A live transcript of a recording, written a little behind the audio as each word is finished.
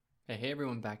Hey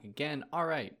everyone, back again. All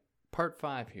right, part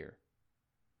 5 here.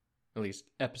 At least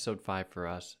episode 5 for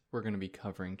us. We're going to be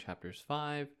covering chapters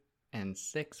 5 and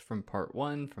 6 from part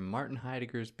 1 from Martin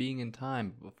Heidegger's Being in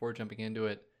Time. But before jumping into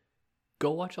it,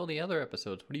 go watch all the other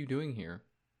episodes. What are you doing here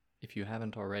if you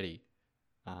haven't already?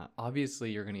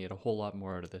 Obviously, you're going to get a whole lot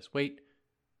more out of this. Wait,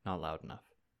 not loud enough.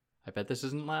 I bet this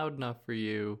isn't loud enough for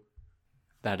you.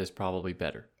 That is probably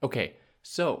better. Okay,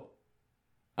 so,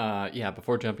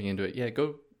 before jumping into it,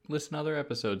 go listen to other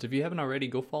episodes. If you haven't already,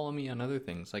 go follow me on other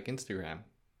things like Instagram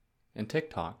and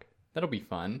TikTok. That'll be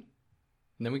fun.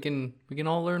 And then we can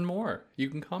all learn more. You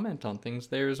can comment on things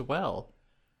there as well.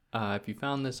 If you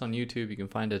found this on YouTube, you can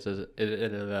find it as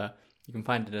a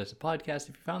podcast.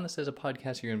 If you found this as a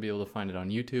podcast, you're going to be able to find it on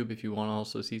YouTube if you want to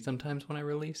also see sometimes when I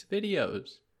release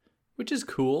videos, which is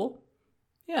cool.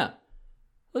 Yeah.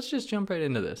 Let's just jump right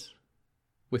into this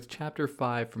with chapter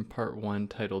 5 from part 1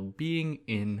 titled Being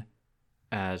in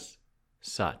as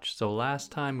Such. So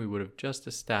last time we would have just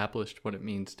established what it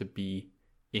means to be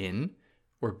in,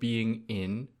 or being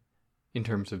in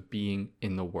terms of being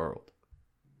in the world.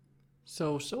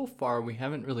 So far we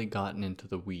haven't really gotten into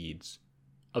the weeds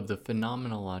of the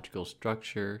phenomenological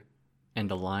structure and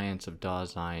alliance of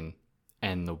Dasein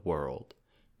and the world.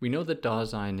 We know that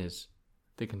Dasein is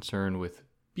the concern with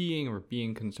being, or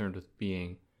being concerned with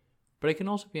being, but it can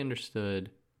also be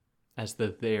understood as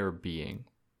the there being,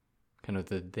 kind of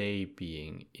the they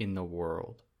being in the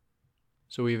world.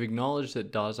 So we've acknowledged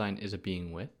that Dasein is a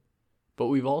being with, but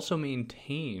we've also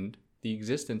maintained the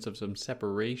existence of some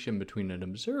separation between an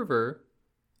observer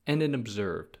and an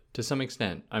observed. To some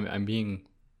extent, I'm being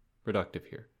reductive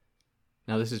here.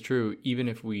 Now this is true even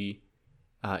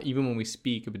when we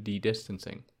speak of a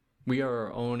de-distancing. We are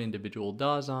our own individual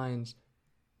Daseins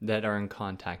that are in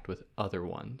contact with other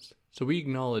ones. So we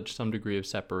acknowledge some degree of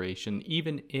separation,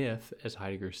 even if, as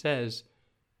Heidegger says,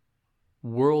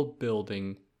 world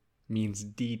building means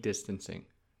de-distancing,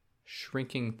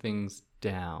 shrinking things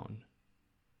down.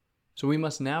 So we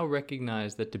must now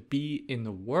recognize that to be in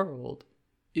the world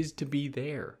is to be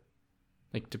there,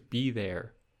 to be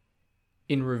there.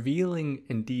 In revealing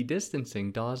and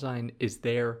de-distancing, Dasein is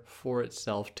there for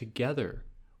itself together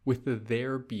with the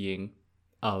there being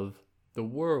of the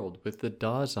world, with the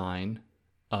Dasein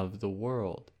of the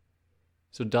world.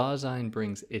 So Dasein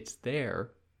brings its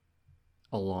there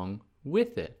along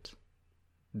with it.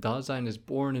 Dasein is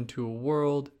born into a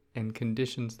world and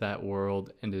conditions that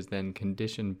world and is then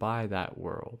conditioned by that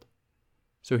world.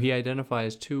 So he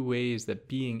identifies two ways that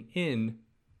being in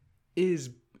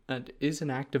is an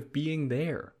act of being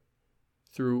there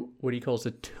through what he calls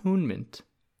attunement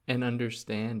and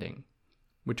understanding,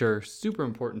 which are super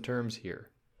important terms here.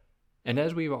 And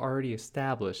as we've already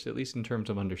established, at least in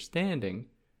terms of understanding,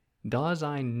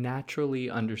 Dasein naturally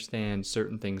understands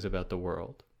certain things about the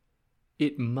world.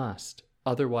 It must,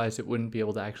 otherwise it wouldn't be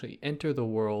able to actually enter the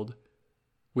world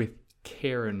with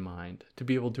care in mind, to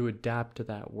be able to adapt to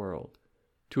that world,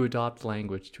 to adopt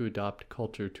language, to adopt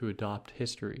culture, to adopt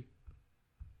history.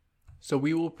 So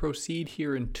we will proceed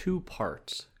here in two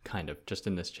parts, just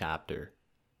in this chapter.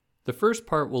 The first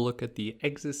part will look at the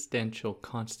existential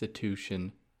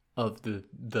constitution of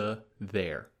the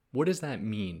there. What does that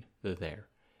mean, the there?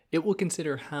 It will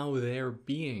consider how their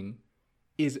being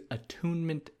is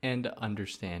attunement and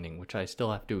understanding, which I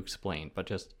still have to explain, but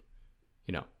just,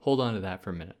 hold on to that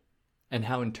for a minute. And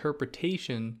how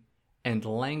interpretation and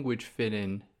language fit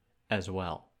in as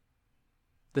well.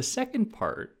 The second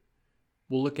part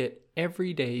will look at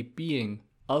everyday being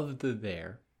of the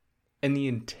there and the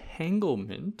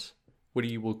entanglement, what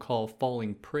he will call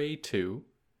falling prey to,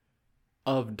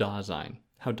 of Dasein,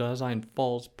 how Dasein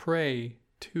falls prey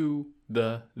to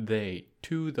the they,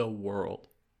 to the world.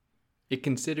 It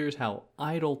considers how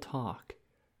idle talk,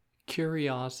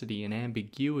 curiosity, and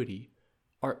ambiguity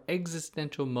are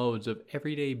existential modes of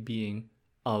everyday being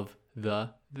of the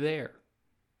there.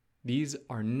 These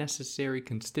are necessary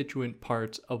constituent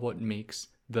parts of what makes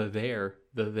the there,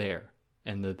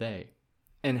 and the they,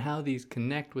 and how these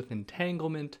connect with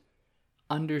entanglement,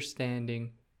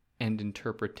 understanding, and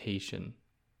interpretation.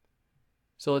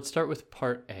 So let's start with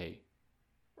part A,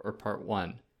 or part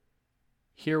 1.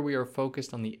 Here we are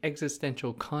focused on the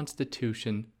existential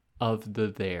constitution of the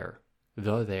there.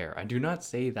 The there. I do not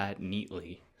say that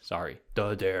neatly. Sorry.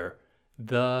 The there.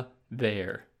 The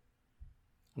there.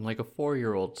 I'm like a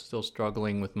 4-year-old still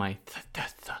struggling with my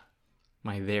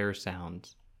my there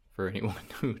sounds. For anyone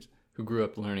who grew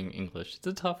up learning English, it's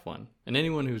a tough one. And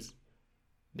anyone who's,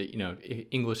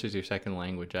 English is your second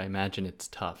language, I imagine it's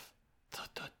tough.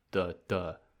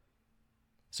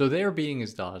 So their being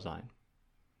is Dasein.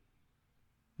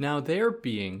 Now their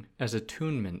being as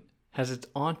attunement has its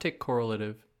ontic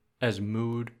correlative as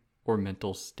mood or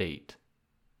mental state.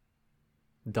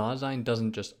 Dasein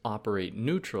doesn't just operate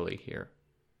neutrally here.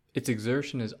 Its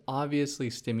exertion is obviously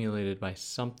stimulated by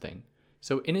something.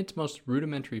 So in its most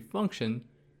rudimentary function,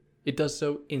 it does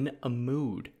so in a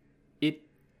mood.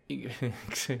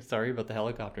 Sorry about the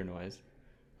helicopter noise.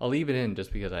 I'll leave it in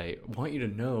just because I want you to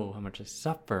know how much I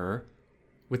suffer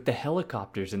with the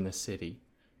helicopters in the city.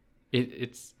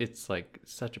 It's like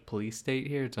such a police state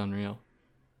here. It's unreal.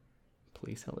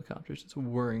 Police helicopters just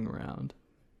whirring around.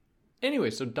 Anyway,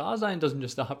 so Dasein doesn't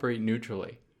just operate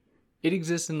neutrally. It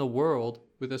exists in the world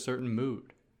with a certain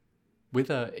mood, with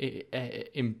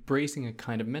embracing a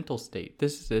kind of mental state.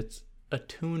 This is its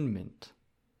attunement.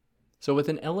 So with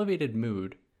an elevated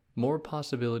mood, more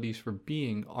possibilities for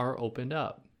being are opened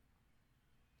up.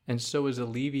 And so is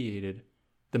alleviated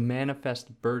the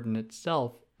manifest burden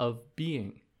itself of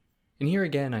being. And here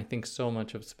again, I think so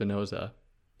much of Spinoza.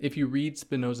 If you read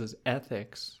Spinoza's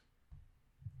Ethics,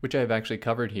 which I've actually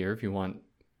covered here, if you want,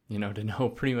 to know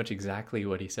pretty much exactly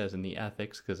what he says in the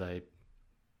Ethics, because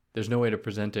there's no way to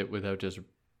present it without just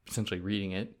essentially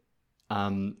reading it.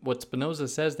 What Spinoza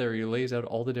says there, he lays out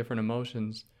all the different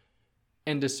emotions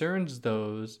and discerns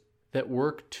those that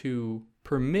work to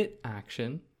permit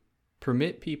action,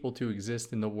 permit people to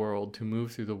exist in the world, to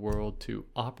move through the world, to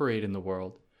operate in the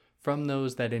world, from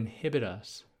those that inhibit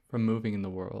us from moving in the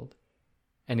world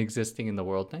and existing in the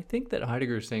world. And I think that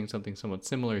Heidegger is saying something somewhat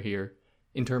similar here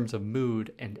in terms of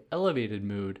mood and elevated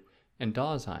mood and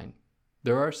Dasein.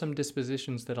 There are some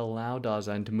dispositions that allow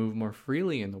Dasein to move more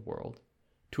freely in the world,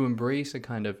 to embrace a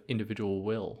kind of individual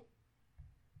will.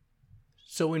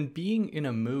 So in being in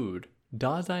a mood,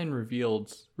 Dasein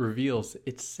reveals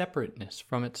its separateness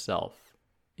from itself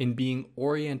in being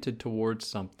oriented towards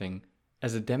something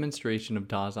as a demonstration of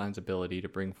Dasein's ability to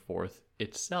bring forth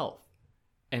itself.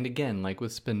 And again, like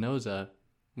with Spinoza,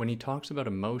 when he talks about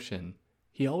emotion,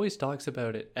 he always talks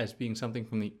about it as being something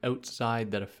from the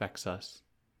outside that affects us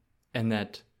and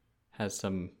that has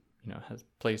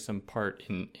plays some part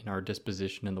in our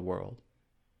disposition in the world.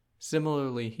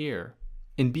 Similarly here,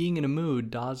 in being in a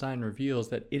mood, Dasein reveals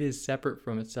that it is separate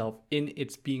from itself in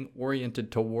its being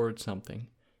oriented towards something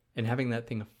and having that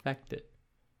thing affect it.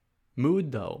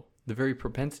 Mood, though, the very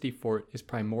propensity for it is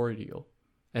primordial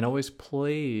and always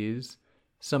plays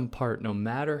some part no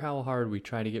matter how hard we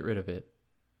try to get rid of it.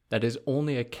 That is,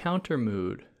 only a counter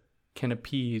mood can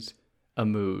appease a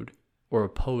mood or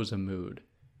oppose a mood,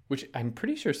 which I'm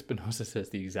pretty sure Spinoza says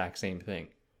the exact same thing.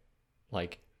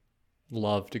 Like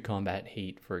love to combat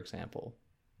hate, for example.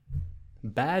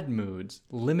 Bad moods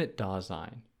limit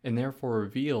Dasein and therefore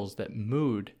reveals that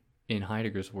mood, in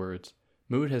Heidegger's words,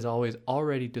 mood has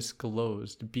already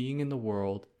disclosed being in the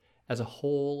world as a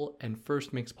whole and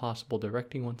first makes possible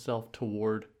directing oneself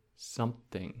toward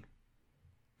something.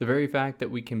 The very fact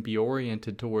that we can be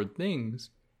oriented toward things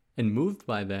and moved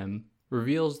by them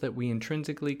reveals that we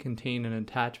intrinsically contain an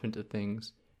attachment to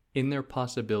things in their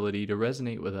possibility to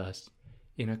resonate with us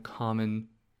in a common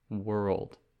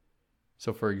world.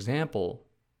 So for example,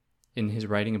 in his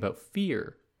writing about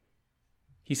fear,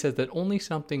 he says that only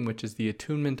something which is the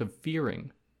attunement of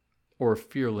fearing or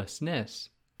fearlessness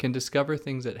can discover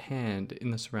things at hand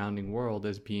in the surrounding world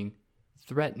as being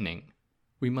threatening.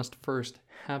 We must first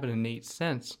have an innate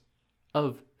sense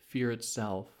of fear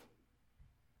itself.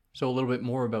 So a little bit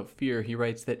more about fear, he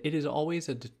writes that it is always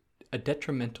a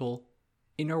detrimental,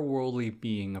 inner-worldly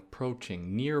being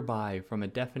approaching nearby from a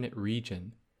definite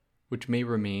region, which may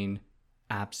remain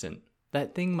absent.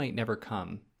 That thing might never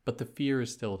come, but the fear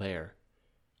is still there.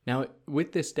 Now,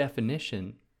 with this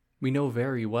definition, we know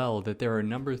very well that there are a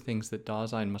number of things that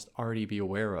Dasein must already be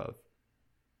aware of.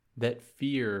 That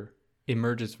fear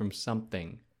emerges from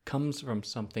something, comes from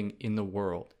something in the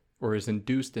world, or is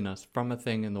induced in us from a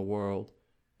thing in the world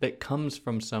that comes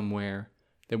from somewhere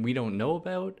that we don't know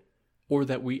about or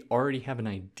that we already have an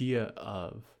idea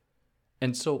of.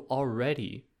 And so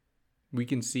already we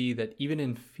can see that even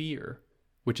in fear,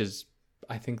 which is,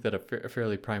 I think, that a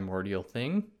fairly primordial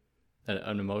thing,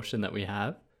 an emotion that we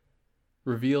have,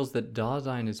 reveals that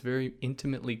Dasein is very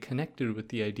intimately connected with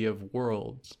the idea of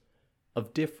worlds,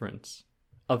 of difference,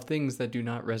 of things that do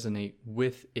not resonate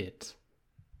with it,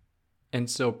 and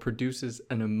so produces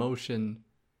an emotion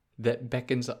that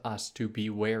beckons us to be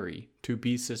wary, to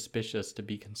be suspicious, to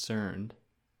be concerned,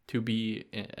 to be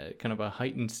kind of a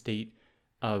heightened state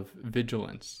of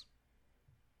vigilance.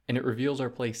 And it reveals our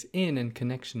place in and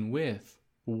connection with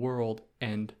world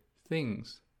and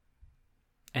things.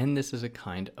 And this is a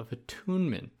kind of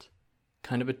attunement,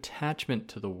 kind of attachment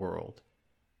to the world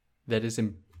that is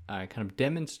kind of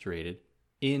demonstrated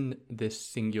in this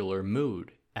singular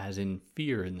mood, as in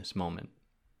fear in this moment.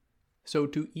 So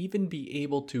to even be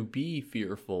able to be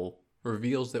fearful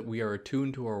reveals that we are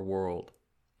attuned to our world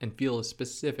and feel a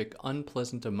specific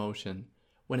unpleasant emotion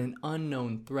when an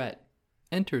unknown threat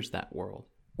enters that world,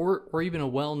 or even a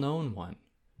well-known one.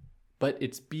 But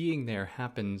its being there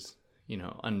happens,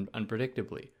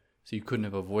 unpredictably, so you couldn't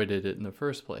have avoided it in the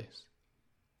first place.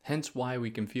 Hence why we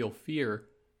can feel fear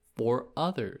for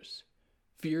others.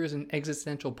 Fear is an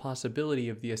existential possibility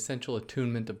of the essential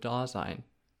attunement of Dasein.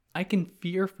 I can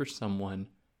fear for someone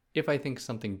if I think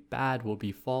something bad will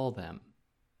befall them.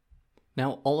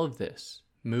 Now, all of this,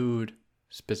 mood,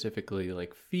 specifically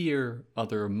like fear,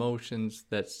 other emotions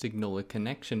that signal a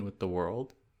connection with the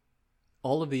world,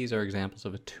 all of these are examples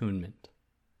of attunement.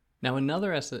 Now,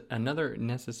 another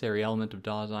necessary element of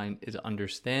Dasein is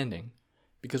understanding,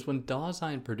 because when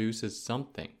Dasein produces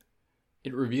something,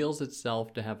 it reveals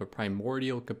itself to have a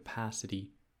primordial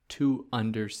capacity to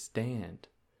understand.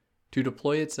 To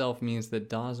deploy itself means that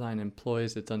Dasein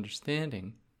employs its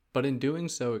understanding, but in doing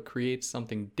so it creates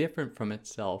something different from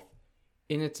itself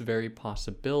in its very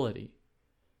possibility.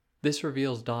 This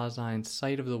reveals Dasein's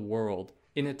sight of the world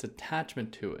in its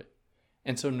attachment to it,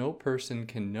 and so no person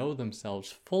can know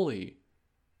themselves fully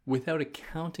without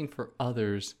accounting for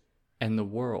others and the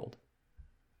world.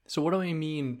 So what do I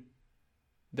mean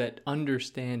that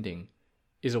understanding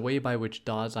is a way by which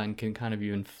Dasein can kind of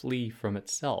even flee from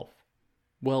itself?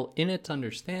 Well, in its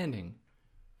understanding,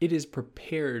 it is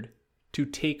prepared to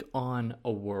take on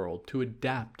a world, to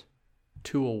adapt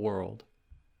to a world.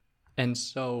 And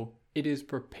so it is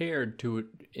prepared to,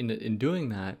 in doing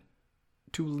that,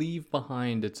 to leave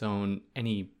behind its own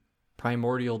any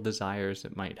primordial desires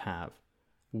it might have,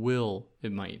 will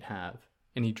it might have,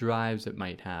 any drives it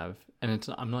might have. And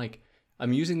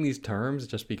I'm using these terms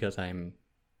just because I'm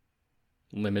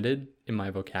limited in my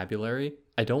vocabulary.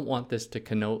 I don't want this to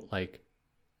connote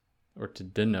or to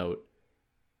denote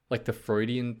the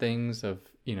Freudian things of,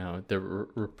 the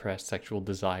repressed sexual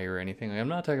desire or anything. I'm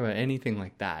not talking about anything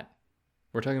like that.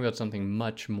 We're talking about something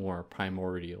much more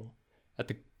primordial at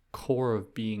the core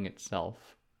of being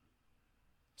itself.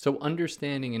 So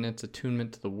understanding in its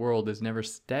attunement to the world is never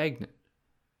stagnant.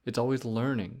 It's always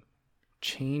learning,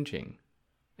 changing,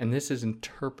 and this is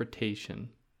interpretation.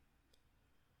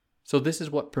 So this is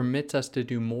what permits us to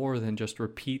do more than just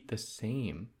repeat the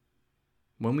same.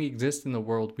 When we exist in the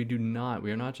world, we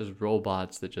are not just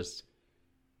robots that just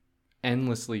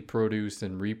endlessly produce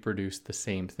and reproduce the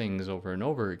same things over and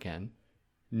over again.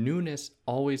 Newness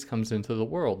always comes into the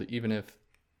world, even if,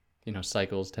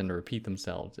 cycles tend to repeat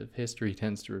themselves, if history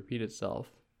tends to repeat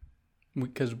itself.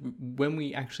 Because when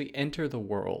we actually enter the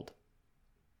world,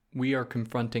 we are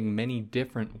confronting many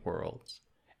different worlds.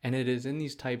 And it is in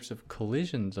these types of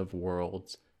collisions of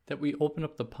worlds that we open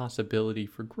up the possibility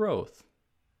for growth,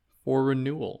 for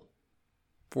renewal,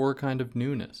 for a kind of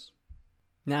newness.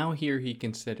 Now here he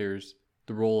considers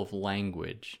the role of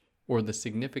language, or the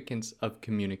significance of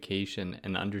communication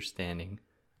and understanding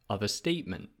of a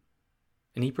statement.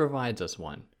 And he provides us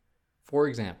one. For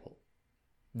example,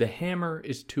 the hammer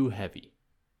is too heavy.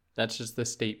 That's just the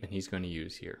statement he's going to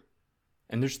use here.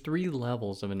 And there's 3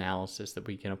 levels of analysis that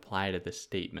we can apply to this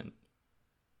statement.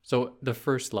 So the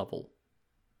first level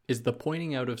is the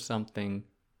pointing out of something,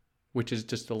 which is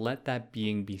just to let that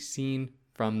being be seen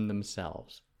from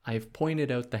themselves. I've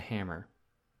pointed out the hammer.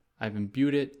 I've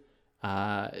imbued it,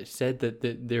 said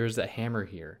that there's a hammer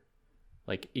here,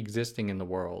 existing in the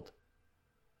world.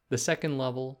 The second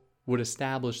level would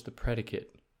establish the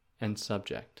predicate and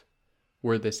subject,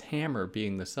 where this hammer,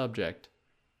 being the subject,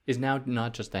 is now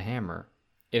not just a hammer.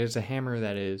 It is a hammer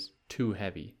that is too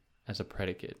heavy as a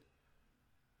predicate.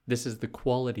 This is the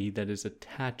quality that is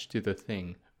attached to the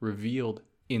thing, revealed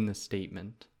in the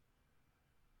statement.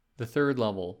 The third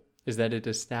level is that it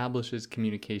establishes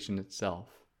communication itself.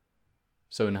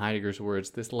 So in Heidegger's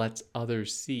words, this lets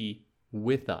others see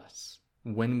with us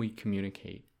when we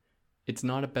communicate. It's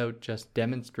not about just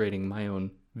demonstrating my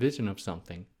own vision of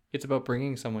something. It's about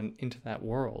bringing someone into that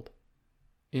world,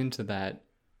 into that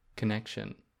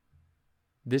connection.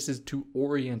 This is to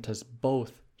orient us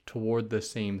both toward the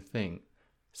same thing.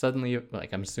 Suddenly,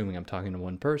 I'm assuming I'm talking to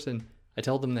one person, I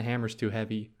tell them the hammer's too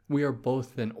heavy. We are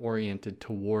both then oriented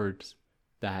towards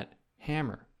that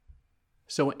hammer.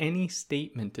 So any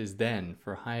statement is then,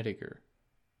 for Heidegger,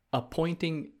 a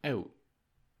pointing out,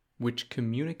 which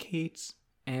communicates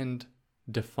and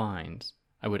defines.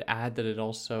 I would add that it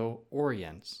also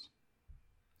orients.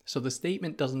 So the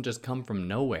statement doesn't just come from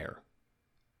nowhere.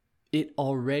 It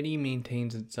already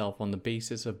maintains itself on the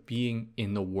basis of being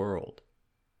in the world.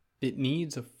 It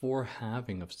needs a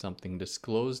forehaving of something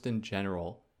disclosed in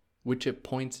general, which it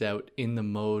points out in the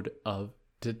mode of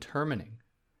determining.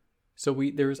 So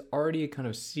there's already a kind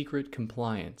of secret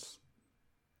compliance,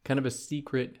 kind of a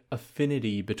secret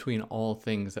affinity between all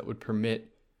things that would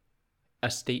permit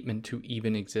a statement to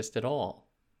even exist at all.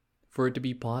 For it to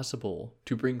be possible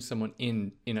to bring someone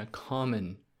in a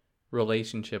common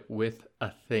relationship with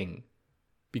a thing.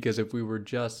 Because if we were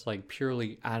just like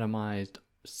purely atomized,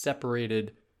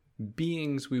 separated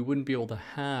beings, we wouldn't be able to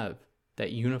have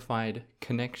that unified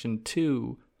connection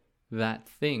to that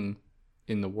thing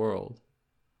in the world.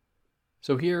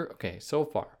 So here, okay, so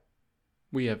far,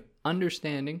 we have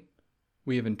understanding,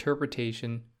 we have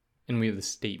interpretation, and we have the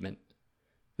statement.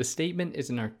 The statement is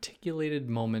an articulated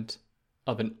moment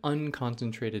of an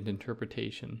unconcentrated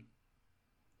interpretation.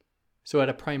 So at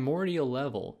a primordial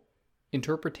level,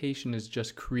 interpretation is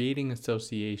just creating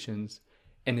associations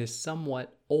and is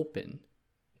somewhat open.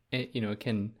 It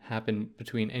can happen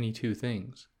between any two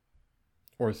things,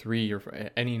 or three, or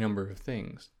any number of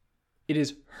things. It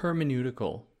is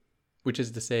hermeneutical, which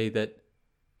is to say that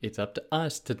it's up to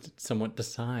us to somewhat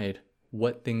decide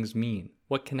what things mean,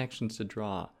 what connections to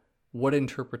draw, what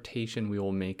interpretation we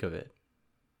will make of it.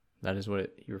 That is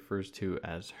what he refers to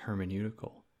as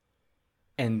hermeneutical.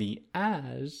 And the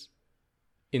as,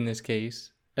 in this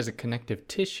case, as a connective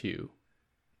tissue,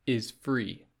 is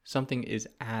free. Something is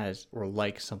as or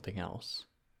like something else.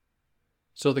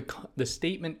 So the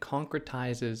statement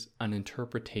concretizes an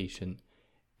interpretation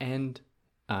and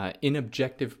in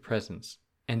objective presence,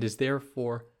 and is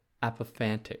therefore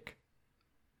apophantic.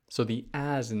 So the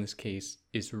as in this case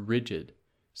is rigid.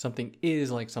 Something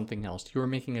is like something else. You are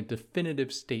making a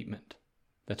definitive statement.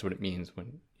 That's what it means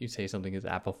when you say something is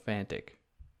apophantic.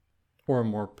 Or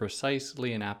more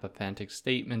precisely, an apophantic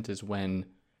statement is when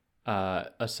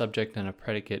a subject and a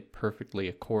predicate perfectly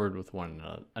accord with one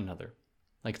another.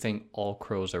 Like saying all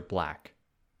crows are black.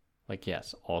 Like,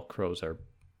 yes, all crows are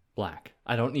black.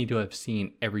 I don't need to have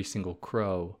seen every single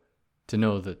crow to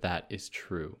know that that is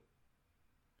true.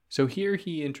 So here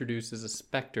he introduces a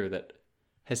specter that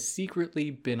has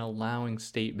secretly been allowing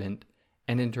statement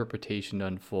and interpretation to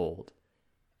unfold.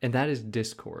 And that is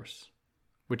discourse,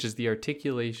 which is the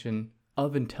articulation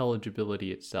of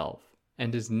intelligibility itself,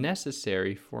 and is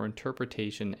necessary for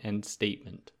interpretation and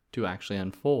statement to actually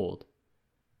unfold.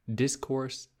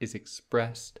 Discourse is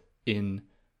expressed in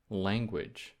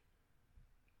language.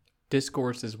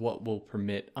 Discourse is what will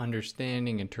permit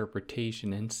understanding,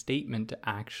 interpretation, and statement to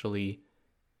actually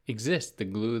exist, the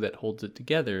glue that holds it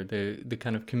together, the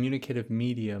kind of communicative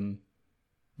medium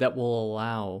that will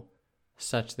allow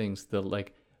such things, the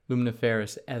like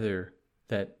luminiferous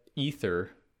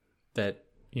ether that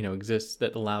exists,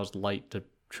 that allows light to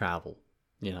travel.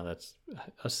 That's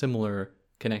a similar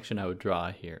connection I would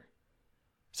draw here.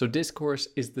 So discourse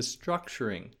is the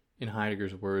structuring, in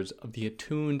Heidegger's words, of the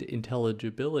attuned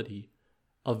intelligibility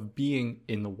of being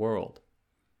in the world.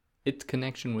 Its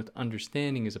connection with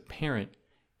understanding is apparent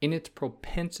in its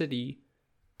propensity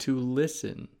to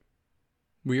listen.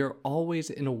 We are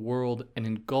always in a world and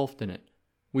engulfed in it.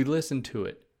 We listen to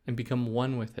it and become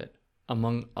one with it,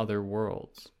 among other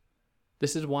worlds.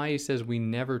 This is why he says we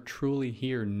never truly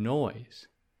hear noise,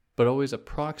 but always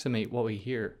approximate what we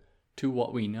hear to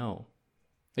what we know.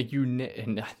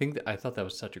 And I thought that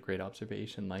was such a great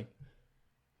observation. Like,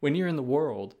 when you're in the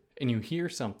world and you hear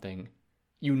something,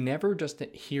 you never just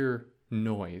hear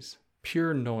noise,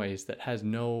 pure noise that has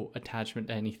no attachment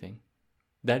to anything.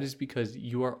 That is because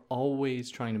you are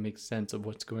always trying to make sense of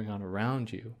what's going on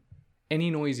around you. Any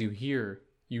noise you hear,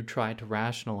 you try to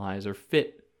rationalize or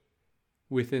fit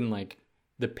within like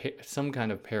some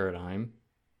kind of paradigm.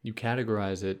 You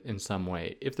categorize it in some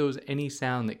way. If there was any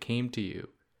sound that came to you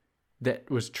that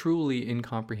was truly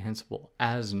incomprehensible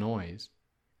as noise,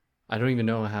 I don't even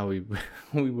know how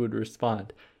we would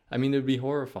respond. I mean, it would be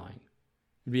horrifying.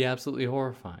 It'd be absolutely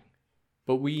horrifying.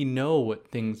 But we know what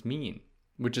things mean,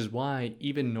 which is why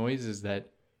even noises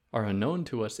that are unknown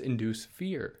to us induce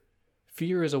fear.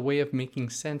 Fear is a way of making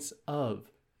sense of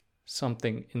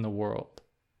something in the world,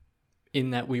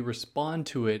 in that we respond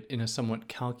to it in a somewhat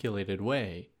calculated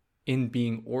way, in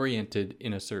being oriented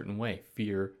in a certain way,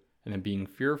 fear, and then being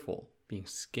fearful, being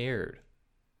scared.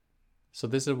 So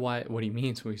this is what he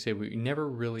means when we say we never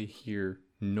really hear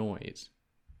noise.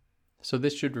 So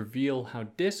this should reveal how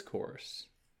discourse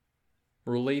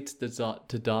relates to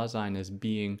Dasein as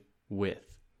being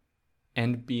with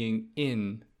and being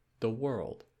in the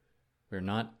world. We're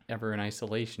not ever in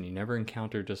isolation. You never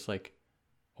encounter just like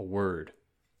a word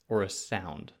or a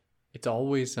sound. It's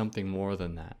always something more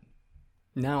than that.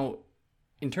 Now,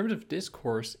 in terms of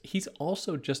discourse, he's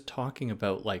also just talking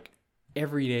about like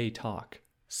everyday talk,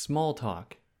 small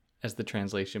talk, as the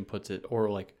translation puts it, or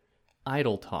like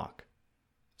idle talk.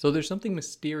 So there's something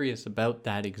mysterious about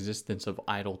that existence of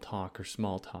idle talk or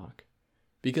small talk,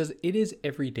 because it is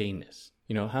everydayness.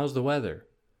 How's the weather?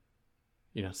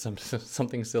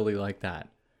 Something silly like that,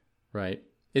 right?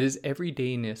 It is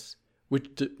everydayness,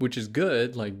 which is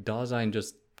good, like Dasein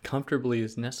just comfortably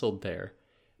is nestled there,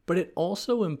 but it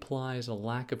also implies a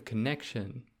lack of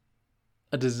connection,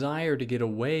 a desire to get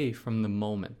away from the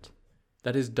moment.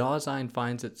 That is, Dasein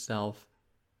finds itself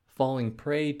falling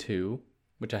prey to,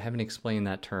 which I haven't explained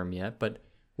that term yet, but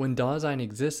when Dasein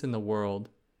exists in the world,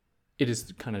 it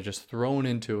is kind of just thrown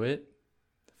into it,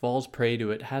 falls prey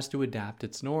to it, has to adapt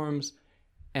its norms,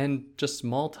 and just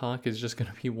small talk is just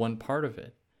going to be one part of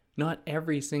it. Not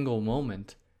every single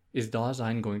moment is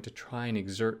Dasein going to try and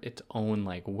exert its own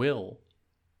will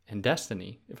and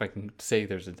destiny, if I can say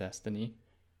there's a destiny.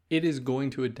 It is going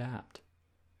to adapt.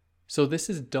 So this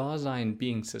is Dasein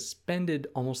being suspended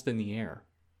almost in the air.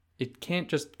 It can't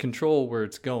just control where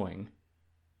it's going.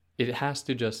 It has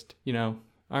to just, all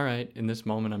right, in this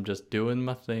moment I'm just doing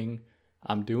my thing.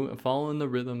 I'm following the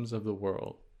rhythms of the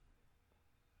world.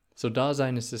 So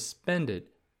Dasein is suspended,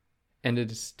 and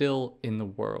it is still in the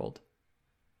world.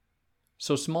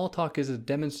 So small talk is a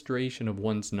demonstration of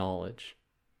one's knowledge.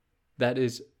 That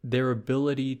is, their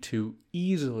ability to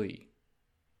easily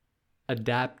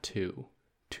adapt to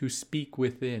speak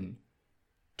within,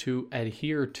 to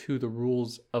adhere to the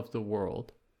rules of the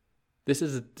world.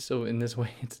 So in this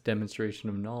way, it's a demonstration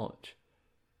of knowledge.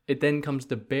 It then comes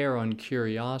to bear on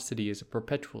curiosity as a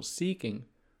perpetual seeking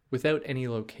without any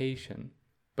location,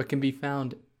 but can be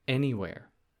found anywhere.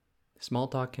 Small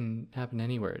talk can happen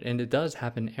anywhere, and it does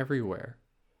happen everywhere.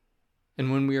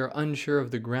 And when we are unsure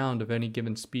of the ground of any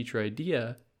given speech or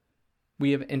idea,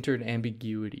 we have entered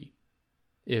ambiguity.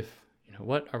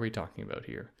 What are we talking about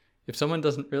here? If someone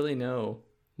doesn't really know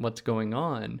what's going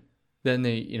on, then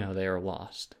they are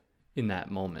lost in that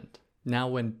moment. Now,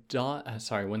 when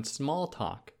small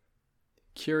talk,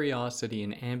 curiosity,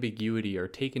 and ambiguity are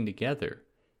taken together,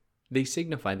 they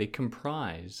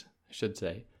comprise,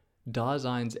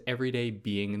 Dasein's everyday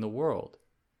being in the world.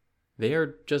 They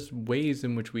are just ways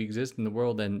in which we exist in the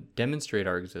world and demonstrate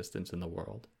our existence in the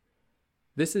world.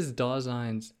 This is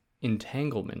Dasein's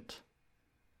entanglement,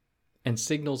 and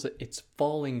signals that it's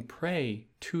falling prey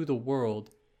to the world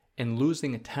and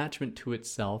losing attachment to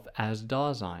itself as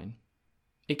Dasein.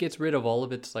 It gets rid of all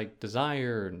of its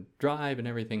desire and drive and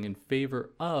everything in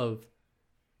favor of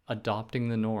adopting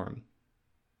the norm,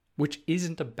 which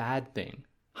isn't a bad thing.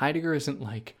 Heidegger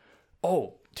isn't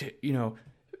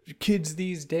kids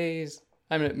these days.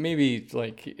 I mean, maybe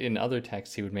in other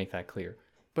texts he would make that clear,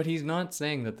 but he's not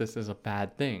saying that this is a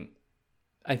bad thing.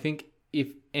 I think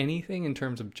if anything in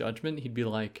terms of judgment, he'd be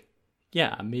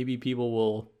maybe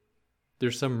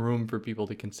there's some room for people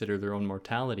to consider their own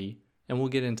mortality, and we'll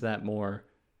get into that more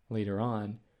later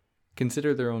on.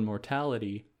 Consider their own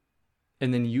mortality,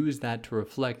 and then use that to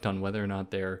reflect on whether or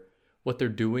not what they're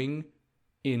doing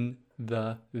in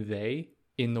the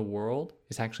world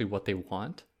is actually what they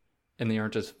want, and they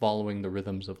aren't just following the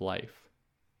rhythms of life,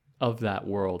 of that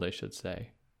world, I should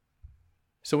say.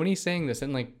 So when he's saying this,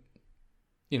 and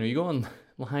you go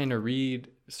online or read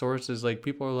sources,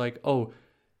 people are oh,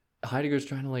 Heidegger's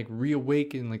trying to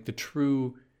reawaken the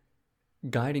true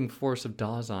guiding force of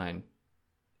Dasein.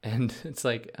 And it's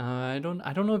I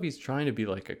don't know if he's trying to be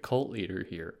a cult leader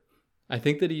here. I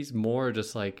think that he's more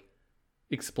just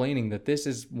explaining that this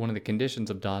is one of the conditions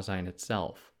of Dasein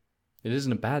itself. It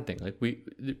isn't a bad thing.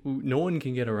 No one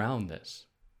can get around this.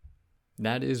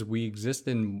 That is, we exist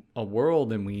in a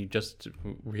world and we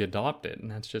adopt it, and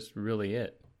that's just really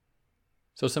it.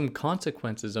 So some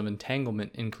consequences of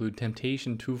entanglement include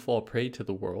temptation to fall prey to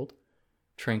the world,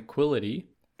 tranquility,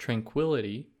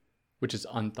 which is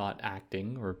unthought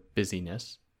acting or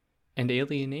busyness, and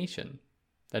alienation,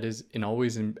 that is,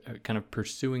 always kind of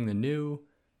pursuing the new,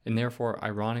 and therefore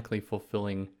ironically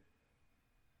fulfilling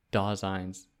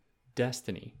Dasein's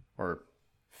destiny, or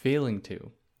failing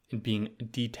to, in being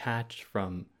detached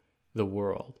from the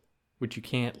world, which you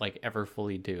can't ever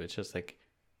fully do. It's just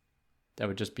that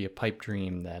would just be a pipe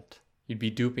dream that you'd be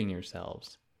duping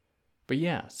yourselves. But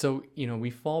yeah, so, we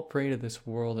fall prey to this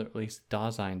world, or at least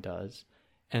Dasein does,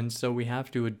 and so we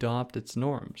have to adopt its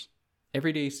norms.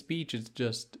 Everyday speech is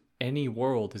just, any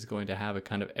world is going to have a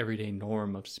kind of everyday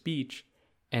norm of speech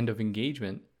and of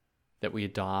engagement that we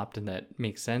adopt and that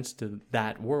makes sense to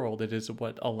that world. It is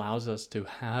what allows us to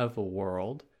have a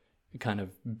world, kind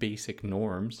of basic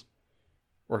norms,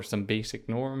 or some basic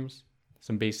norms,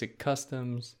 some basic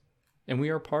customs, and we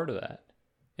are part of that.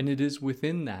 And it is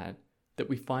within that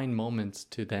we find moments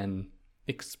to then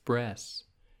express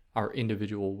our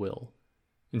individual will,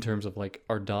 in terms of like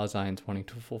our Daseins wanting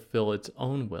to fulfill its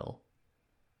own will.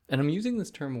 And I'm using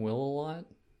this term will a lot,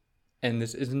 and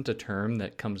this isn't a term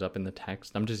that comes up in the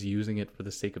text. I'm just using it for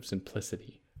the sake of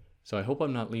simplicity. So I hope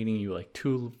I'm not leading you like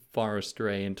too far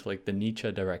astray into like the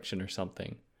Nietzsche direction or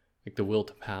something, like the will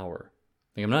to power.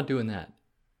 Like, I'm not doing that.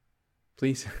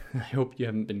 Please, I hope you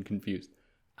haven't been confused.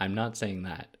 I'm not saying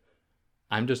that.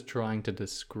 I'm just trying to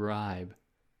describe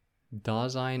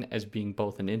Dasein as being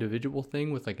both an individual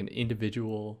thing with like an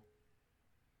individual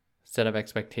set of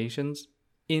expectations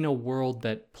in a world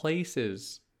that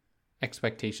places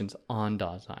expectations on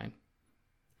Dasein.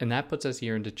 And that puts us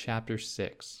here into chapter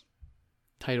 6,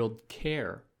 titled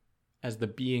Care as the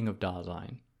Being of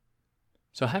Dasein.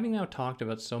 So having now talked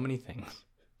about so many things,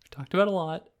 we've talked about a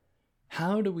lot,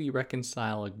 how do we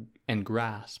reconcile and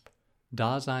grasp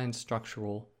Dasein's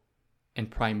structural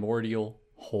and primordial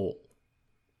whole?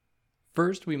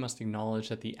 First, we must acknowledge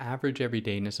that the average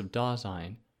everydayness of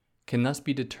Dasein can thus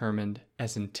be determined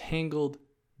as entangled,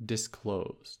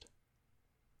 disclosed,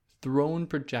 throne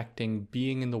projecting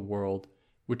being in the world,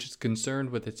 which is concerned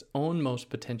with its own most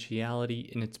potentiality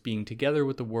in its being together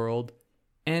with the world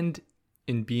and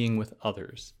in being with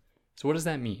others. So what does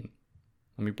that mean?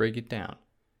 Let me break it down.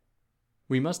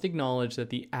 We must acknowledge that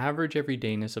the average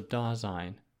everydayness of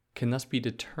Dasein can thus be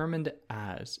determined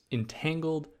as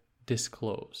entangled,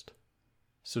 disclosed.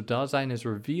 So Dasein is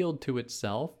revealed to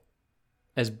itself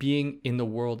as being in the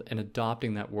world and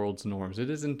adopting that world's norms. It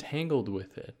is entangled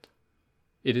with it.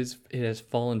 It has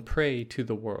fallen prey to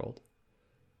the world.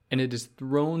 And it is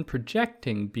throne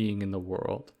projecting being in the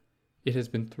world. It has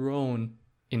been thrown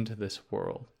into this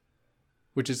world,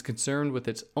 which is concerned with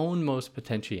its own most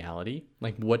potentiality,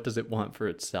 like what does it want for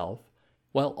itself,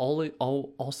 while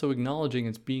also acknowledging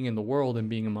its being in the world and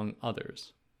being among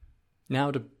others.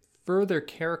 Now, to further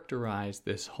characterize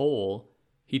this whole,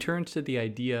 he turns to the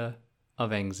idea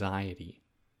of anxiety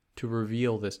to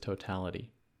reveal this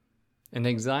totality. And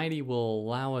anxiety will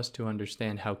allow us to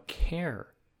understand how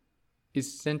care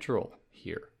is central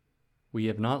here. We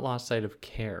have not lost sight of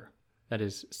care that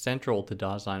is central to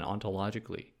Dasein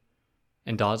ontologically,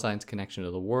 and Dasein's connection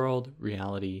to the world,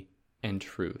 reality, and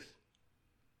truth.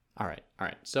 All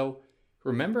right. So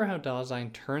remember how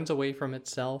Dasein turns away from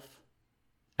itself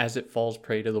as it falls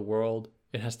prey to the world?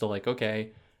 It has to like,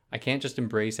 okay, I can't just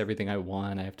embrace everything I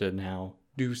want. I have to now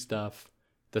do stuff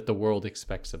that the world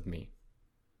expects of me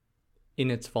in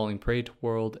its falling prey to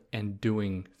world and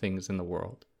doing things in the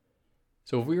world.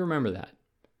 So if we remember that,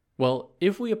 well,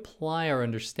 if we apply our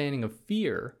understanding of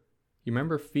fear, you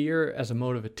remember fear as a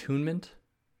mode of attunement?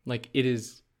 Like it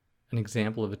is an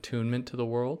example of attunement to the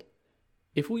world.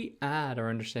 If we add our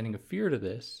understanding of fear to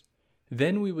this,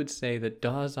 then we would say that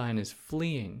Dasein is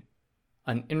fleeing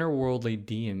an innerworldly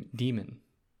demon.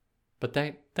 But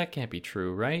that can't be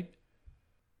true, right?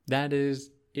 That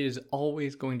is, it is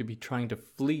always going to be trying to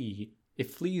flee. It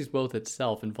flees both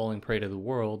itself in falling prey to the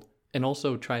world and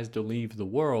also tries to leave the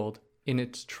world in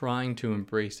its trying to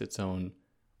embrace its own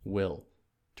will,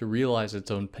 to realize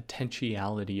its own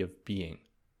potentiality of being.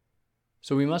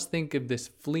 So we must think of this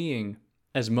fleeing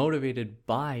as motivated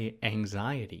by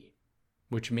anxiety,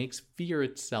 which makes fear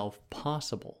itself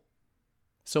possible.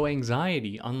 So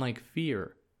anxiety, unlike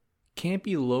fear, can't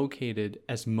be located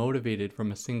as motivated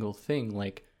from a single thing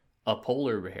like a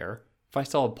polar bear. If I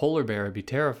saw a polar bear, I'd be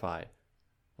terrified.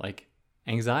 Like,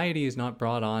 anxiety is not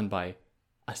brought on by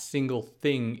a single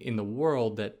thing in the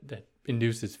world that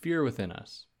induces fear within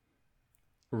us.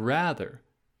 Rather,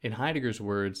 in Heidegger's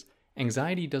words,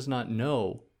 anxiety does not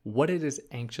know what it is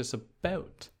anxious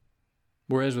about.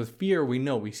 Whereas with fear, we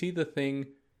know, we see the thing,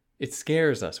 it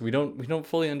scares us. We don't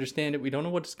fully understand it. We don't know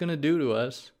what it's going to do to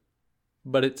us,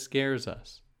 but it scares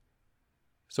us.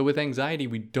 So with anxiety,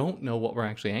 we don't know what we're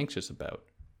actually anxious about,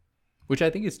 which I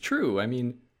think is true. I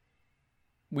mean,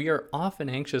 we are often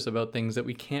anxious about things that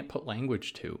we can't put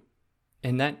language to.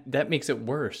 And that makes it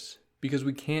worse because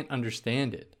we can't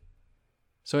understand it.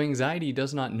 So anxiety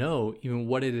does not know even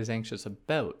what it is anxious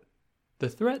about. The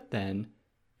threat then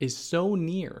is so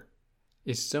near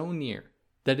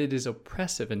that it is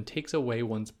oppressive and takes away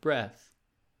one's breath.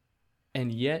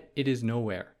 And yet it is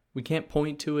nowhere. We can't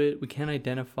point to it. We can't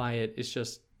identify it. It's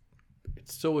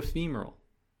so ephemeral.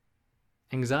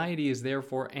 Anxiety is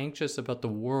therefore anxious about the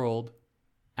world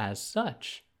as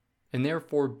such, and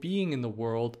therefore being in the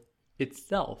world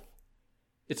itself.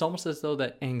 It's almost as though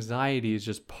that anxiety is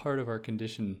just part of our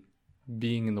condition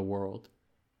being in the world.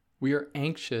 We are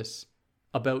anxious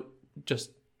about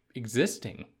just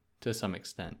existing to some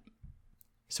extent.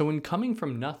 So in coming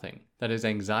from nothing, that is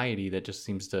anxiety that just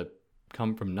seems to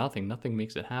come from nothing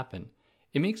makes it happen.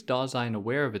 It makes Dasein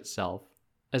aware of itself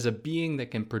as a being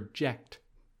that can project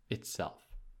itself.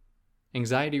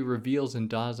 Anxiety reveals in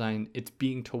Dasein its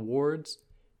being towards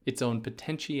its own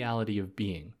potentiality of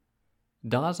being.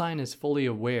 Dasein is fully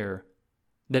aware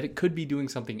that it could be doing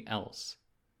something else,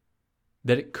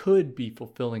 that it could be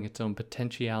fulfilling its own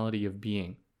potentiality of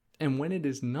being. And when it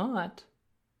is not,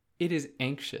 it is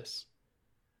anxious.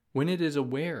 When it is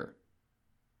aware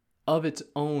of its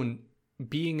own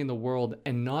being in the world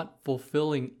and not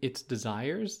fulfilling its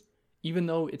desires, even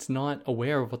though it's not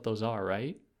aware of what those are,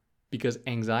 right? Because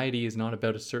anxiety is not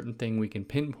about a certain thing we can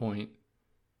pinpoint.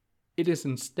 It is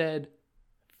instead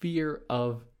fear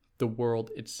of the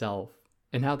world itself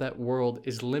and how that world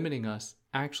is limiting us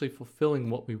actually fulfilling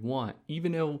what we want,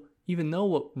 even though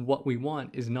what we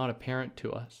want is not apparent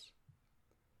to us.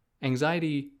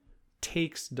 Anxiety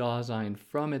takes Dasein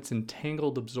from its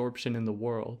entangled absorption in the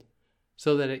world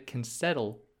so that it can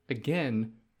settle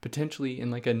again, potentially in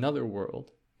like another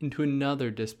world, into another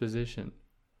disposition.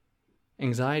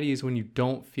 Anxiety is when you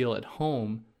don't feel at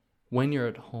home when you're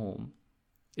at home.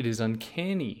 It is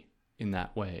uncanny in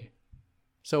that way.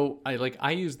 So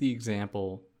I use the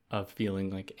example of feeling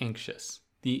like anxious,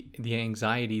 the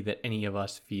anxiety that any of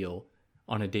us feel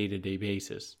on a day-to-day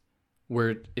basis,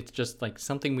 where it's just like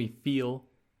something we feel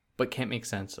but can't make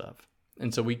sense of.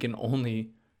 And so we can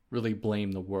only really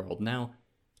blame the world. Now,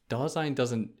 Dasein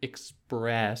doesn't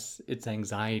express its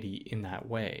anxiety in that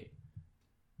way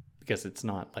because it's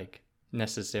not like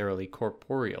necessarily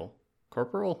corporeal.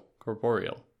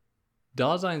 Corporeal.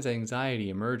 Dasein's anxiety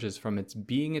emerges from its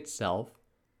being itself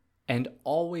and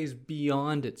always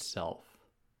beyond itself.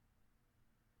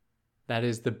 That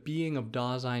is, the being of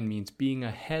Dasein means being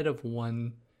ahead of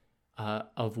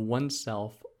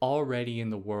oneself already in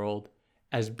the world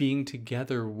as being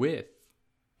together with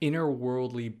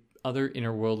other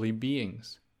innerworldly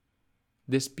beings.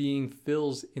 This being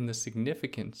fills in the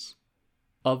significance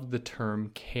of the term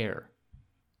care.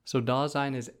 So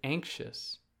Dasein is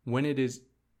anxious when it is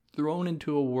thrown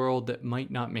into a world that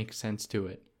might not make sense to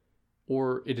it,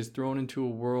 or it is thrown into a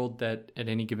world that at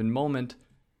any given moment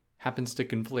happens to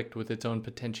conflict with its own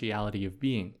potentiality of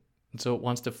being. And so it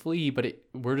wants to flee, but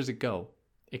where does it go?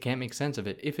 It can't make sense of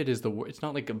it. If it is it's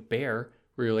not like a bear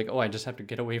where you're like, oh, I just have to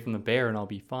get away from the bear and I'll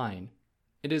be fine.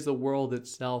 It is the world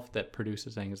itself that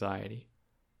produces anxiety.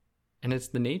 And it's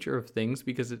the nature of things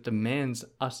because it demands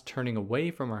us turning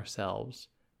away from ourselves,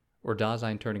 or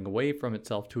Dasein turning away from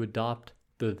itself to adopt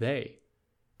the they.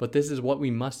 But this is what we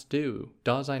must do.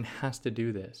 Dasein has to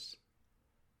do this.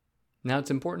 Now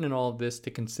it's important in all of this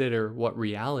to consider what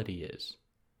reality is.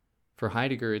 For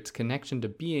Heidegger, its connection to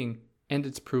being and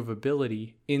its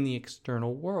provability in the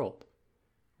external world.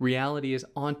 Reality is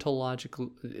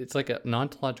ontological. It's like an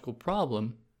ontological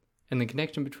problem, and the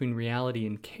connection between reality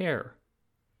and care.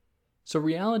 So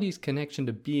reality's connection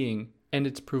to being and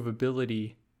its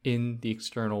provability in the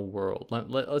external world.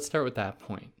 Let's start with that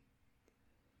point.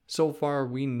 So far,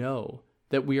 we know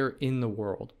that we are in the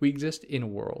world. We exist in a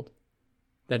world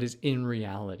that is in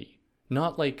reality.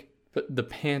 Not like the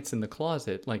pants in the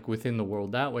closet, like within the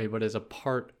world that way, but as a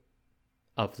part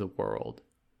of the world.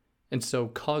 And so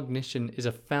cognition is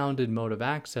a founded mode of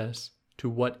access to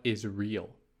what is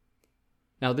real.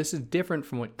 Now, this is different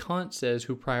from what Kant says,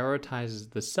 who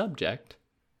prioritizes the subject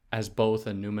as both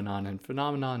a noumenon and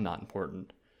phenomenon, not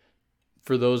important.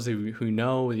 For those who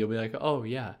know, you'll be like, oh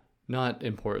yeah, not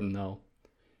important though.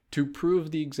 To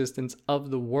prove the existence of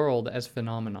the world as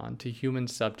phenomenon to human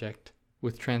subject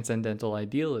with transcendental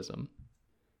idealism.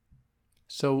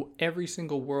 So every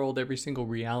single world, every single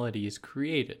reality is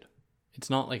created. It's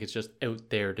not like it's just out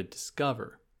there to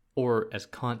discover. Or as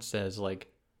Kant says,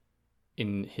 like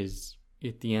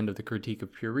at the end of the Critique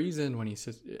of Pure Reason, when he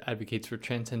advocates for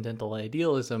transcendental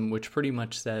idealism, which pretty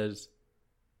much says,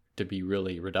 to be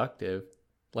really reductive,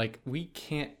 like we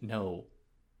can't know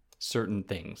certain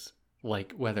things,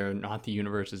 like whether or not the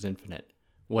universe is infinite,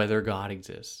 whether God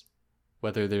exists,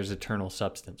 whether there's eternal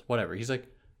substance, whatever. He's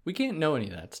like, we can't know any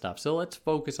of that stuff, so let's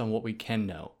focus on what we can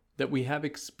know, that we have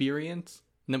experience,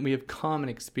 and that we have common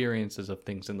experiences of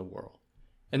things in the world.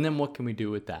 And then what can we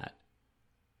do with that?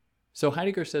 So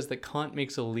Heidegger says that Kant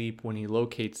makes a leap when he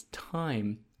locates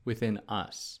time within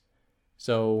us.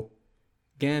 So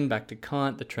again, back to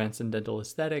Kant, the transcendental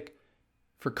aesthetic.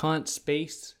 For Kant,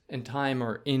 space and time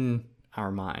are in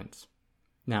our minds.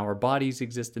 Now, our bodies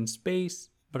exist in space,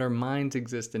 but our minds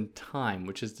exist in time,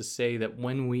 which is to say that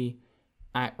when we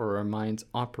act, or our minds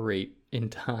operate in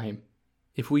time,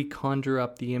 if we conjure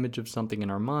up the image of something in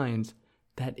our minds,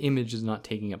 that image is not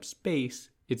taking up space,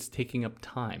 it's taking up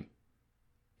time.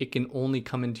 It can only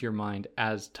come into your mind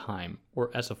as time,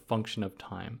 or as a function of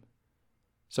time.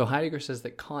 So Heidegger says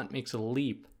that Kant makes a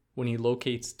leap when he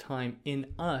locates time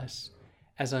in us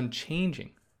as unchanging,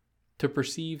 to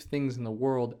perceive things in the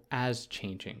world as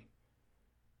changing.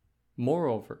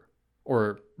 Moreover,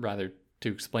 or rather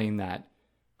to explain that,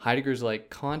 Heidegger's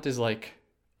like, Kant is like,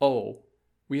 oh,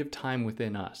 we have time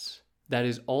within us. That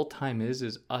is, all time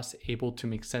is us able to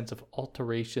make sense of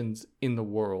alterations in the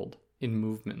world, in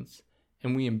movements,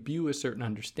 and we imbue a certain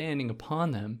understanding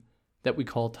upon them that we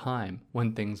call time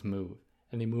when things move,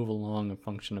 and they move along a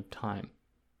function of time.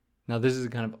 Now, this is a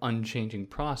kind of unchanging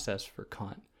process for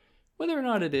Kant. Whether or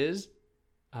not it is,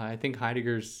 I think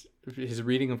his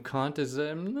reading of Kant is,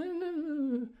 I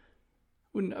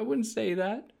wouldn't say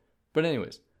that. But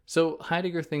anyways, so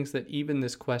Heidegger thinks that even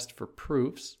this quest for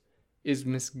proofs is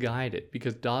misguided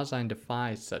because Dasein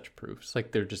defies such proofs,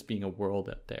 like there just being a world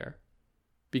out there.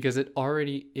 Because it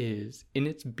already is, in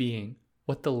its being,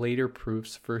 what the later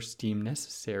proofs first deem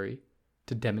necessary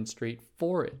to demonstrate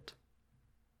for it.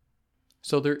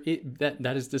 So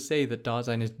that is to say that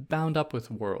Dasein is bound up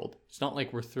with world. It's not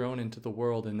like we're thrown into the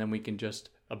world and then we can just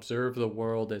observe the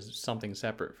world as something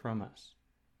separate from us.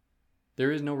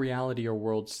 There is no reality or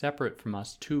world separate from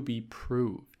us to be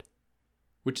proved,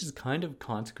 which is kind of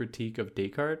Kant's critique of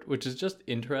Descartes, which is just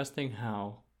interesting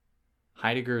how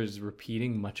Heidegger is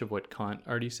repeating much of what Kant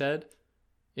already said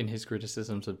in his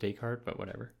criticisms of Descartes, but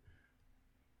whatever.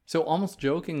 So almost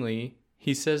jokingly,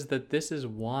 he says that this is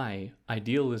why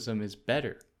idealism is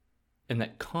better, and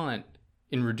that Kant,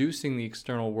 in reducing the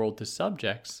external world to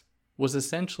subjects, was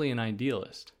essentially an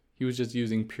idealist. He was just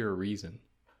using pure reason.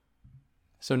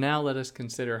 So now let us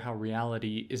consider how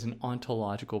reality is an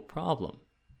ontological problem.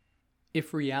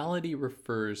 If reality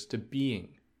refers to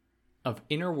being, of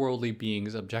inner-worldly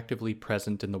beings objectively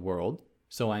present in the world,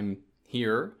 so I'm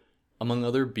here among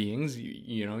other beings,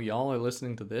 y'all are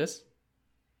listening to this.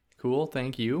 Cool,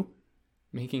 thank you.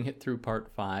 Making it through part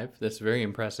 5. That's very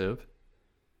impressive.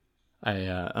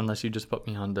 Unless you just put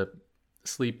me on to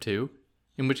sleep too,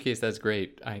 in which case that's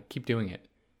great. I keep doing it.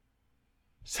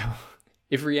 So,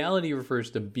 if reality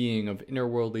refers to being of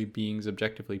inner-worldly beings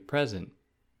objectively present,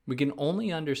 we can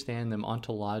only understand them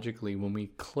ontologically when we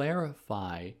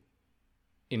clarify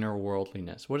inner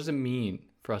worldliness. What does it mean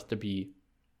for us to be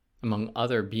among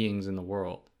other beings in the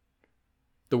world?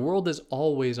 The world is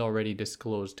always already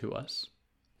disclosed to us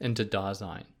and to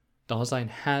Dasein. Dasein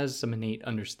has some innate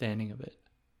understanding of it.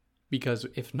 Because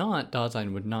if not,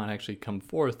 Dasein would not actually come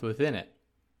forth within it.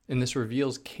 And this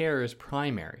reveals care as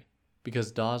primary,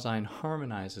 because Dasein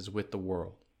harmonizes with the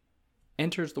world,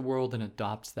 enters the world and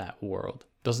adopts that world,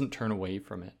 doesn't turn away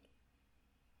from it.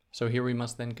 So here we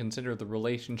must then consider the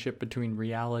relationship between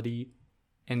reality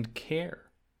and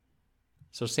care.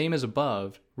 So same as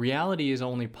above, reality is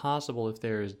only possible if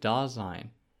there is Dasein,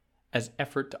 as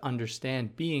effort to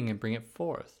understand being and bring it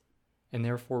forth, and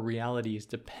therefore reality is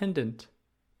dependent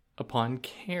upon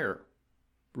care.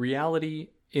 Reality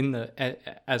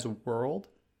as a world,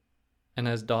 and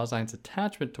as Dasein's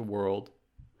attachment to world,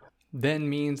 then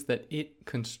means that it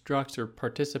constructs or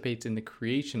participates in the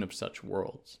creation of such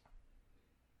worlds.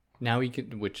 Now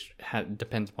which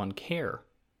depends upon care,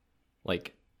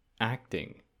 like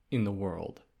acting in the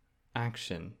world,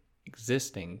 action,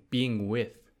 existing, being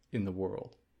with in the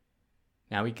world.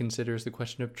 Now he considers the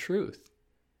question of truth,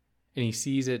 and he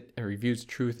sees it and views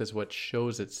truth as what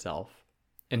shows itself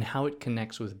and how it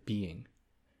connects with being.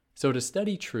 So to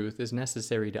study truth is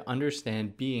necessary to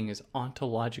understand being as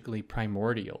ontologically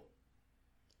primordial.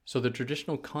 So the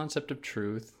traditional concept of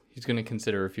truth, he's going to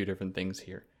consider a few different things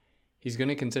here. He's going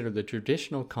to consider the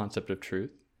traditional concept of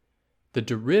truth, the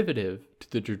derivative to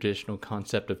the traditional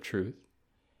concept of truth,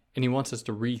 and he wants us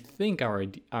to rethink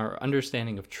our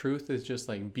understanding of truth as just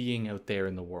like being out there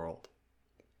in the world.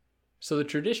 So the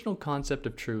traditional concept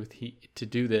of truth, to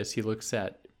do this, he looks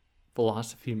at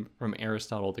philosophy from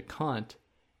Aristotle to Kant,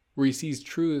 where he sees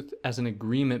truth as an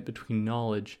agreement between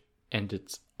knowledge and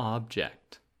its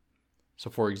object. So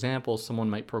for example, someone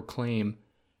might proclaim,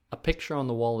 a picture on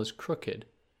the wall is crooked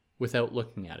without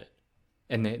looking at it,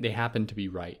 and they happen to be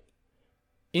right.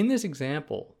 In this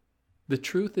example, the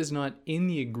truth is not in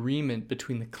the agreement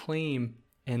between the claim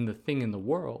and the thing in the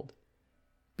world,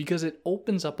 because it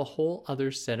opens up a whole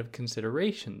other set of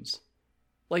considerations.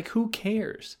 Like, who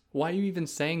cares? Why are you even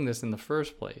saying this in the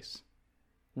first place?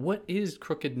 What is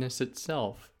crookedness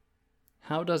itself?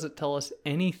 How does it tell us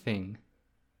anything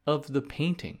of the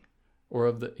painting, or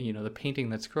of the painting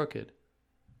that's crooked?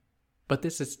 But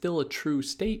this is still a true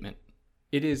statement.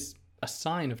 It is a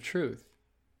sign of truth.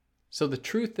 So the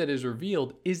truth that is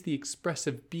revealed is the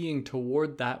expressive being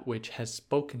toward that which has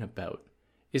spoken about,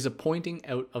 is a pointing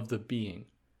out of the being,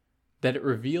 that it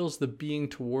reveals the being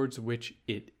towards which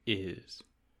it is.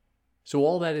 So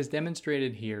all that is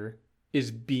demonstrated here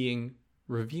is being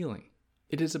revealing.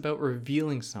 It is about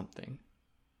revealing something.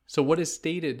 So what is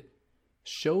stated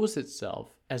shows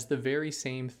itself as the very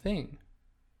same thing.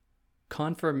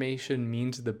 Confirmation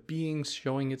means the being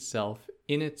showing itself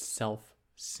in its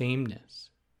self-sameness.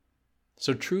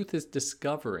 So truth is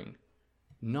discovering,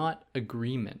 not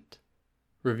agreement,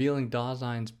 revealing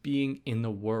Dasein's being in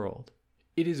the world.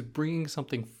 It is bringing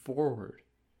something forward,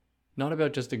 not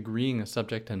about just agreeing a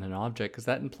subject and an object, because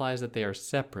that implies that they are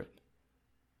separate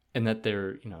and that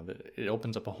it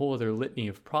opens up a whole other litany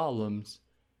of problems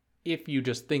if you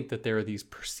just think that there are these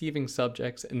perceiving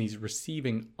subjects and these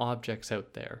receiving objects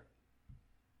out there.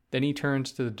 Then he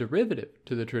turns to the derivative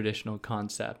to the traditional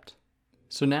concept.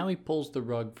 So now he pulls the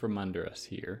rug from under us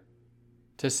here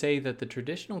to say that the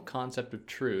traditional concept of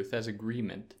truth as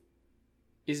agreement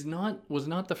was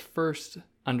not the first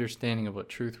understanding of what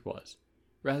truth was.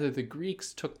 Rather, the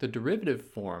Greeks took the derivative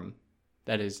form,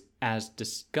 that is, as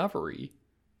discovery,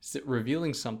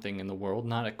 revealing something in the world,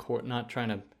 not trying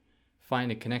to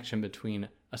find a connection between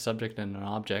a subject and an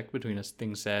object, between a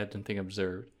thing said and thing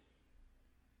observed.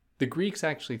 The Greeks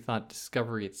actually thought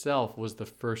discovery itself was the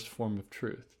first form of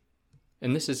truth.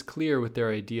 And this is clear with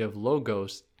their idea of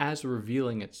logos as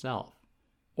revealing itself,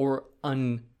 or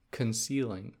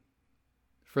unconcealing.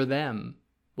 For them,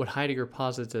 what Heidegger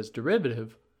posits as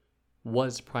derivative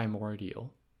was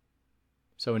primordial.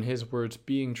 So in his words,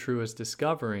 being true as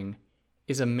discovering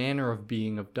is a manner of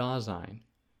being of Dasein.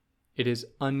 It is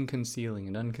unconcealing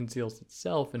and unconceals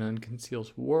itself and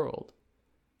unconceals world.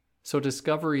 So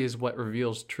discovery is what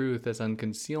reveals truth as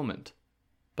unconcealment.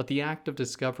 But the act of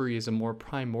discovery is a more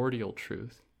primordial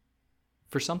truth.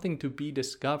 For something to be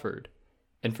discovered,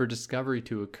 and for discovery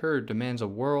to occur, demands a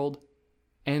world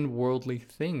and worldly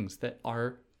things that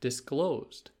are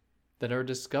disclosed, that are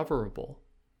discoverable,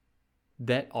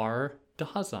 that are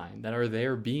Dasein, that are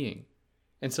their being.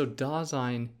 And so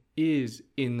Dasein is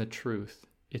in the truth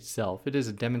itself. It is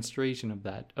a demonstration of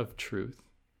that, of truth.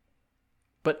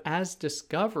 But as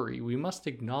discovery, we must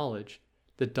acknowledge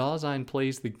that Dasein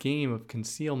plays the game of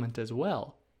concealment as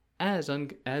well, as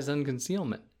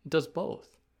unconcealment. It does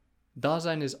both.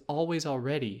 Dasein is always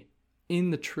already in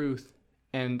the truth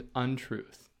and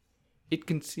untruth. It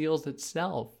conceals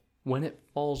itself when it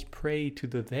falls prey to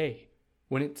the they,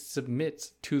 when it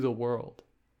submits to the world.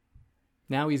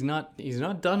 Now he's not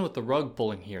done with the rug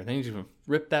pulling here. Then he's going to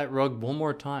rip that rug one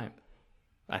more time.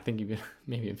 I think even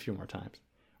maybe a few more times.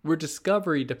 Where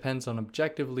discovery depends on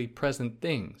objectively present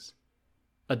things.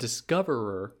 A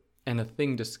discoverer and a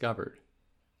thing discovered.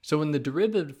 So in the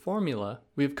derivative formula,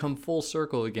 we have come full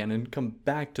circle again and come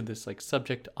back to this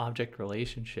subject-object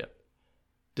relationship.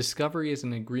 Discovery is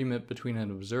an agreement between an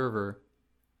observer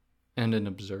and an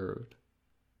observed.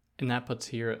 And that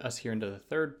puts us here into the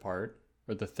third part,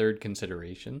 or the third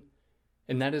consideration,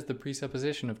 and that is the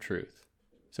presupposition of truth.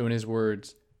 So in his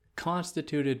words,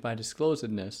 constituted by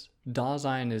disclosedness,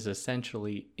 Dasein is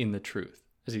essentially in the truth,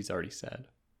 as he's already said.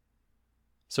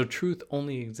 So truth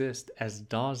only exists as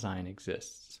Dasein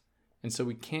exists. And so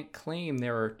we can't claim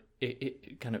there are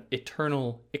kind of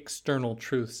eternal external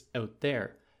truths out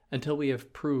there until we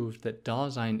have proved that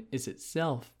Dasein is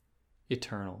itself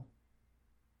eternal.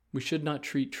 We should not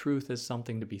treat truth as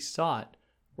something to be sought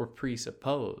or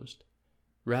presupposed.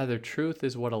 Rather, truth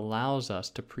is what allows us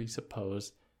to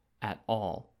presuppose at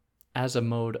all, as a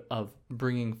mode of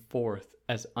bringing forth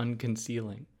as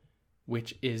unconcealing,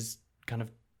 which is kind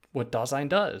of what Dasein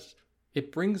does.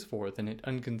 It brings forth and it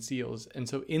unconceals, and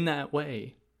so in that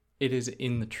way, it is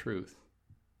in the truth.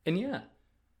 And yeah,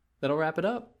 that'll wrap it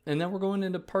up. And then we're going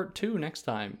into part 2 next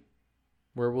time,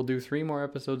 where we'll do 3 more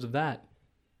episodes of that.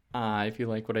 If you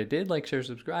like what I did, like, share,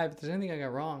 subscribe. If there's anything I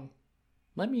got wrong,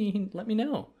 let me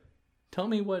know. Tell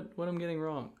me what I'm getting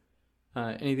wrong.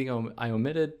 Anything I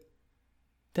omitted,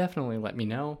 definitely let me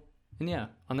know. And yeah,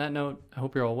 on that note, I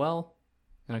hope you're all well,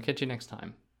 and I'll catch you next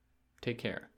time. Take care.